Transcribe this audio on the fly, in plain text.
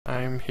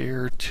I'm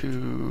here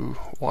to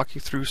walk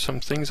you through some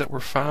things that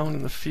were found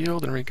in the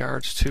field in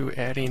regards to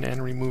adding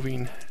and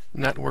removing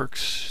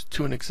networks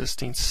to an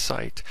existing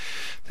site.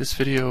 This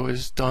video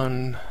is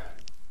done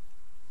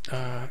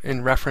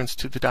in reference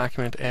to the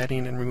document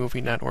Adding and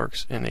Removing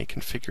Networks in a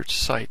Configured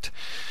Site.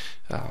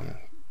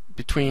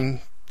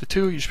 Between the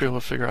two, you should be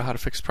able to figure out how to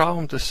fix the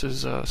problem. This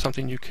is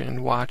something you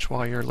can watch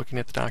while you're looking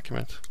at the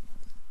document.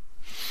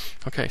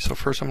 Okay, so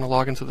first I'm going to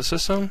log into the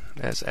system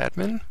as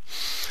admin,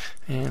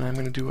 and I'm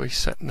going to do a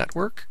set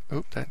network.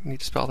 Oop, I need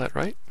to spell that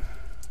right.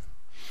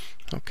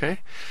 Okay,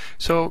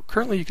 so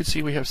currently you can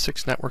see we have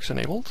 6 networks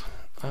enabled.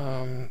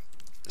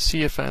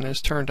 CFN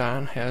is turned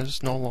on,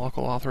 has no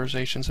local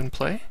authorizations in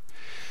play.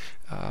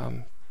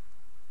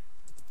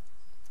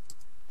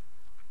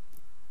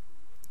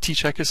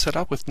 T-check is set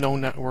up with no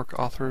network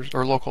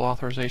or local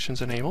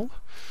authorizations enabled.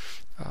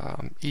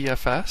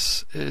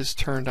 EFS is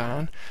turned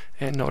on,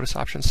 and notice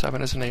option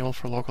 7 is enabled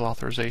for local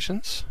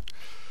authorizations.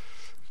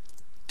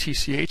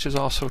 TCH is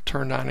also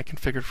turned on and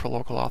configured for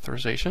local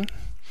authorization.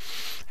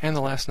 And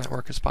the last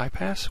network is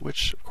bypass,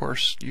 which of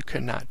course you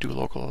cannot do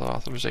local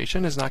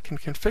authorization, is not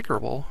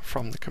configurable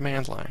from the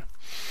command line.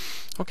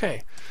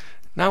 Okay,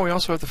 now we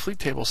also have the fleet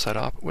table set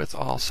up with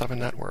all 7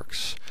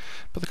 networks.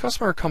 But the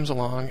customer comes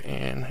along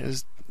and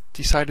has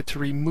decided to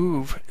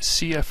remove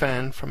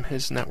CFN from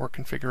his network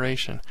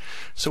configuration.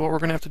 So what we're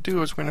going to have to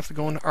do is we're going to have to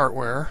go into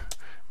Artware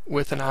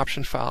with an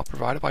option file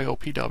provided by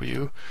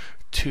OPW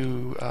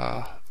to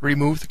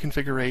remove the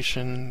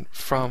configuration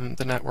from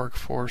the network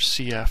for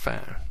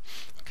CFN.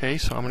 Okay,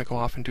 so I'm going to go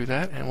off and do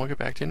that, and we'll get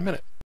back to you in a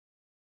minute.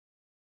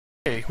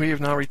 Okay, we have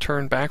now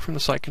returned back from the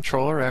site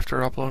controller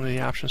after uploading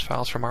the options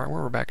files from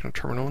Artware. We're back in the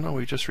terminal now.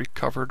 We just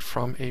recovered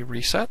from a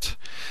reset.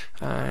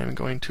 I'm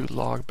going to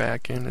log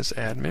back in as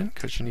admin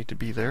because you need to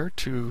be there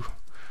to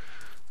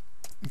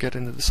get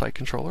into the site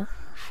controller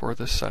for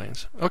the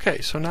settings.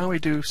 Okay, so now we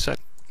do set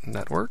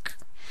network,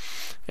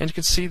 and you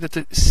can see that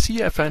the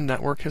CFN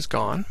network has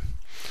gone.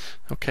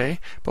 Okay,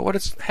 but what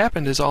has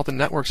happened is all the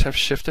networks have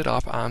shifted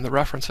up on the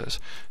references.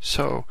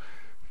 So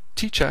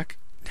T-check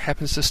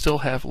happens to still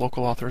have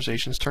local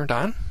authorizations turned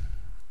on.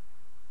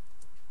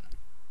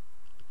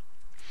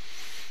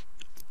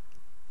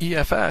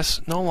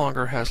 EFS no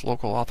longer has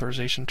local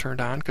authorization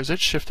turned on because it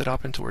shifted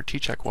up into where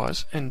T-check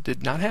was and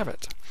did not have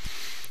it.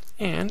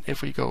 And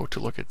if we go to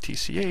look at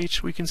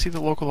TCH, we can see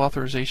the local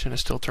authorization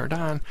is still turned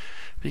on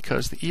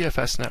because the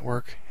EFS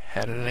network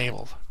had it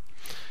enabled.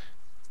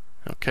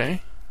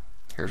 Okay,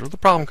 here's where the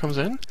problem comes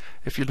in.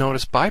 If you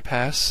notice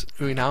bypass,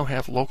 we now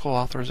have local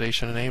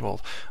authorization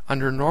enabled.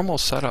 Under normal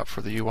setup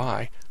for the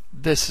UI,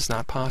 this is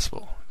not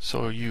possible.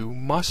 So you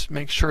must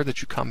make sure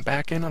that you come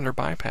back in under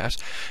bypass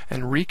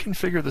and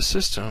reconfigure the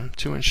system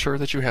to ensure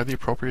that you have the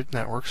appropriate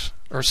networks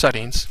or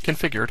settings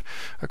configured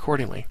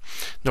accordingly.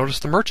 Notice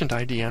the merchant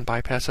ID on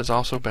bypass has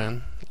also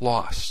been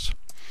lost.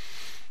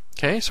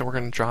 Okay, so we're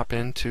going to drop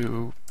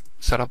into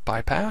set up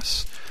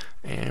bypass,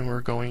 and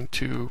we're going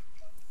to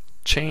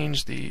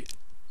change the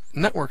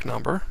network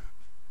number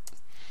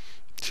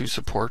to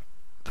support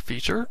the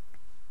feature.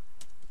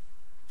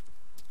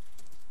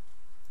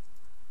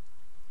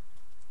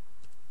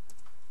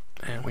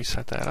 And we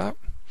set that up,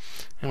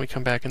 and we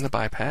come back in the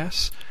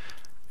bypass.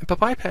 But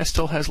bypass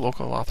still has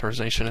local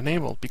authorization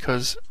enabled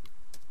because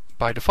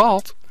by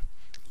default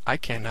I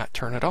cannot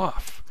turn it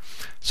off.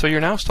 So you're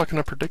now stuck in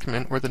a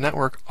predicament where the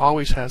network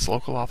always has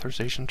local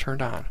authorization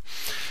turned on.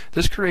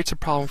 This creates a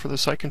problem for the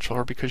site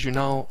controller because you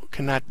now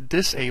cannot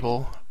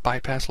disable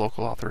bypass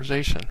local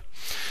authorization.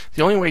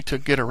 The only way to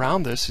get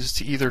around this is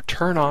to either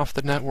turn off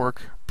the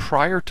network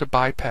prior to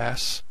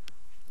bypass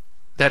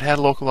that had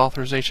local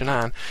authorization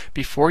on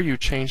before you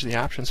change the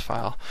options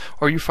file,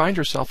 or you find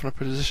yourself in a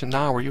position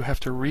now where you have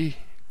to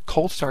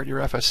cold start your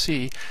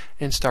FSC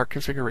and start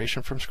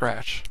configuration from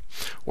scratch,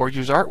 or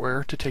use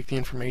Artware to take the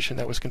information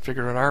that was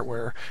configured in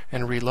Artware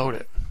and reload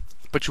it.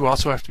 But you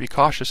also have to be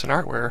cautious in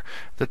Artware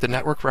that the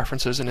network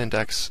references and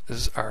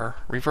indexes are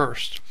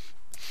reversed.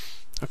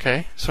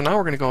 Okay, so now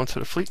we're going to go into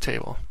the fleet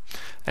table,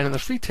 and in the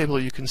fleet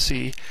table you can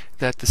see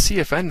that the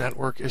CFN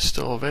network is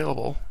still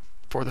available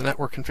for the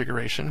network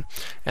configuration,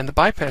 and the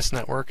bypass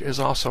network is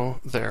also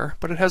there,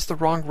 but it has the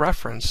wrong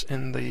reference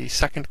in the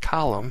second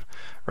column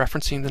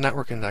referencing the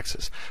network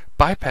indexes.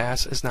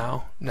 Bypass is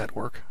now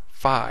network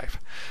 5.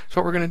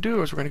 So what we're going to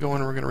do is we're going to go in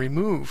and we're going to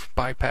remove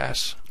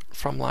bypass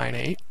from line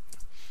 8,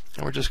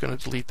 and we're just going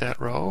to delete that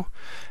row,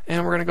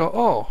 and we're going to go,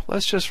 oh,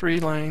 let's just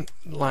read line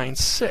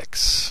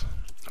 6.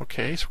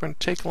 Okay, so we're going to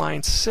take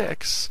line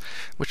 6,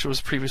 which was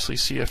previously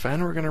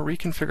CFN, we're going to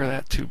reconfigure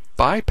that to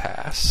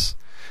bypass.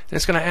 And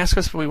it's going to ask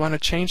us if we want to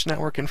change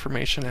network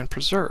information and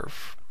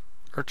preserve,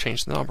 or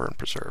change the number and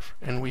preserve.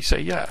 And we say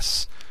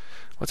yes.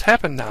 What's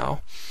happened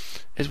now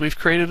is we've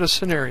created a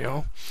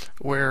scenario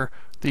where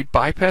the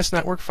bypass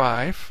network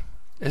 5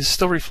 is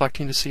still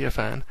reflecting to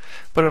CFN,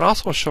 but it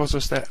also shows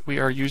us that we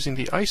are using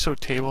the ISO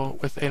table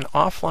with an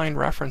offline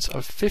reference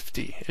of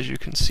 50, as you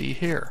can see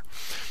here.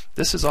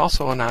 This is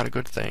also not a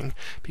good thing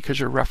because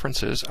your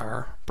references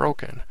are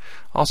broken.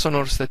 Also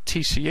notice that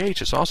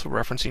TCH is also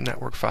referencing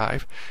network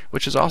 5,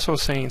 which is also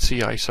saying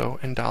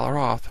CISO and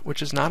 $auth,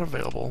 which is not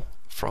available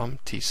from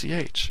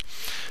TCH.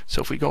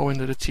 So if we go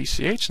into the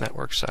TCH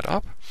network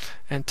setup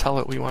and tell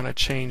it we want to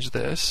change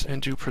this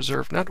and do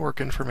preserve network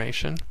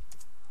information,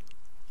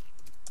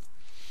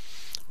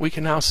 we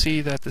can now see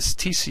that this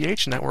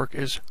TCH network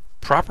is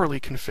properly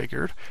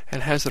configured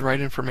and has the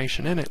right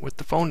information in it with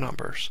the phone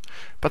numbers.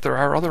 But there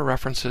are other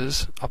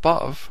references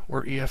above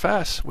where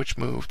EFS, which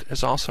moved,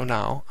 is also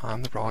now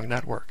on the wrong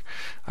network.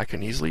 I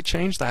can easily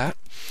change that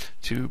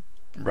to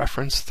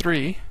reference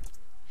 3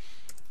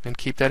 and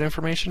keep that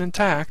information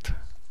intact,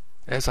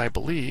 as I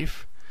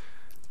believe.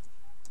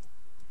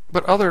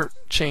 But other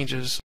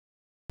changes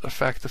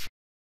affect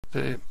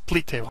the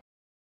fleet table.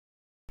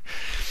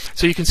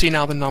 So you can see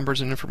now the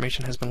numbers and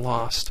information has been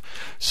lost.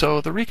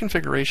 So the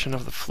reconfiguration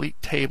of the fleet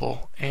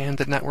table and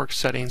the network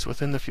settings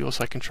within the fuel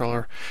site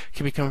controller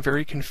can become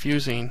very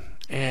confusing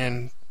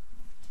and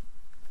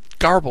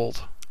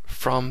garbled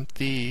from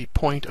the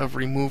point of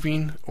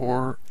removing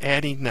or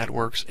adding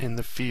networks in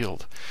the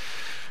field.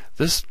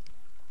 This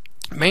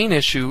main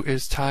issue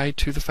is tied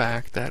to the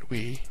fact that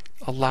we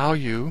allow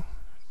you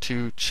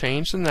to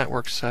change the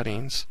network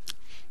settings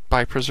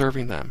by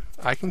preserving them.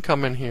 I can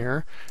come in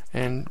here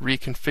and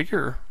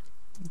reconfigure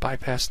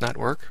bypass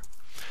network,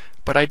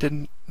 but I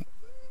didn't,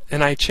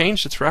 and I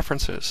changed its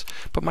references,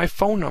 but my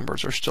phone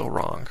numbers are still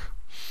wrong.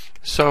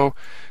 So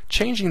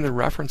changing the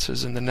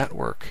references in the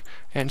network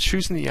and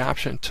choosing the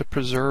option to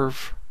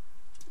preserve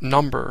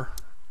number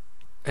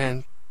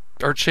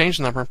or change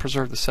the number and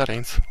preserve the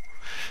settings,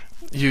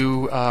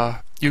 you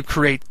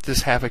create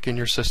this havoc in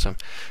your system.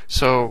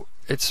 So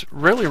it's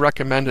really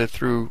recommended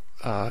through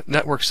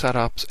network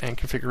setups and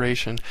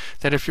configuration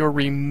that if you're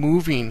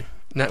removing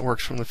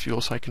networks from the fuel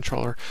site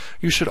controller,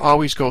 you should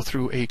always go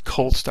through a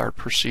cold start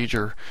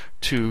procedure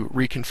to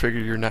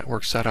reconfigure your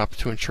network setup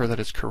to ensure that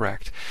it's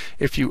correct.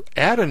 If you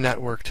add a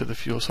network to the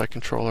fuel site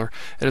controller,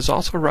 it is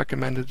also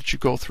recommended that you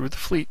go through the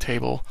fleet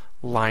table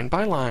line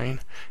by line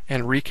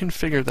and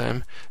reconfigure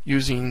them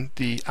using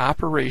the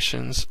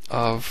operations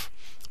of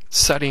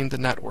setting the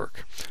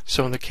network.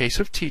 So in the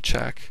case of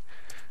T-Check,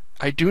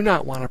 I do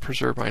not want to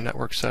preserve my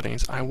network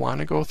settings. I want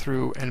to go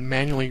through and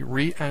manually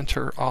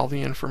re-enter all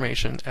the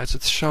information as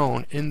it's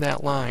shown in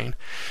that line,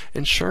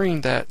 ensuring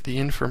that the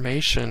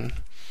information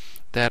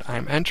that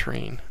I'm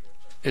entering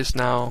is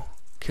now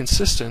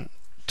consistent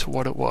to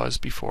what it was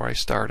before I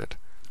started.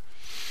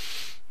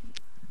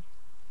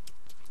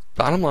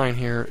 Bottom line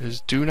here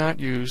is do not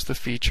use the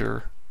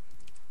feature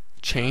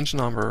change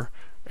number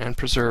and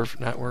preserve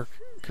network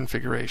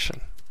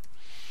configuration.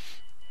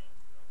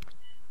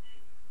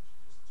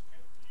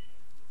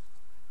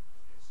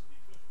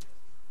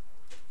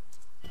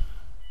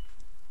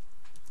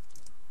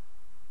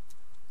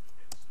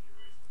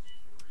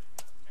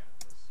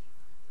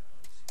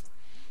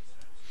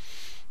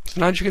 So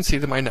now as you can see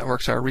that my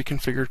networks are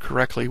reconfigured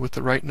correctly with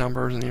the right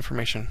numbers and the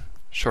information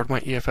showed my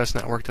EFS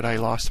network that I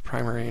lost the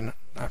primary and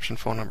option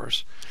phone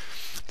numbers.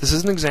 This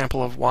is an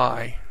example of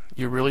why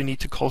you really need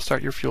to cold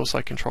start your fuel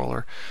site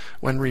controller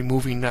when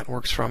removing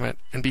networks from it,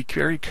 and be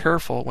very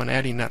careful when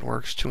adding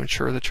networks to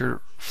ensure that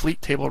your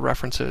fleet table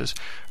references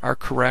are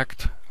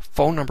correct,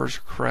 phone numbers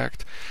are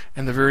correct,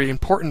 and the very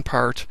important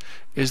part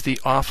is the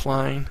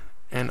offline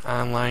and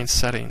online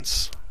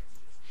settings.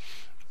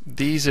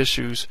 These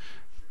issues,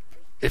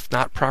 if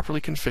not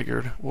properly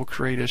configured, will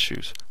create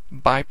issues.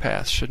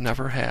 Bypass should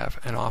never have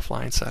an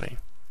offline setting.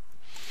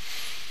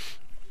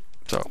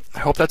 So I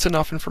hope that's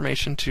enough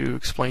information to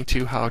explain to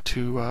you how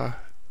to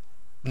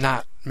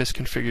not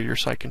misconfigure your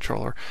site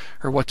controller,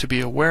 or what to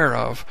be aware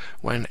of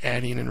when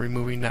adding and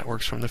removing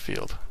networks from the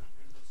field.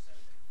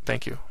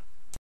 Thank you.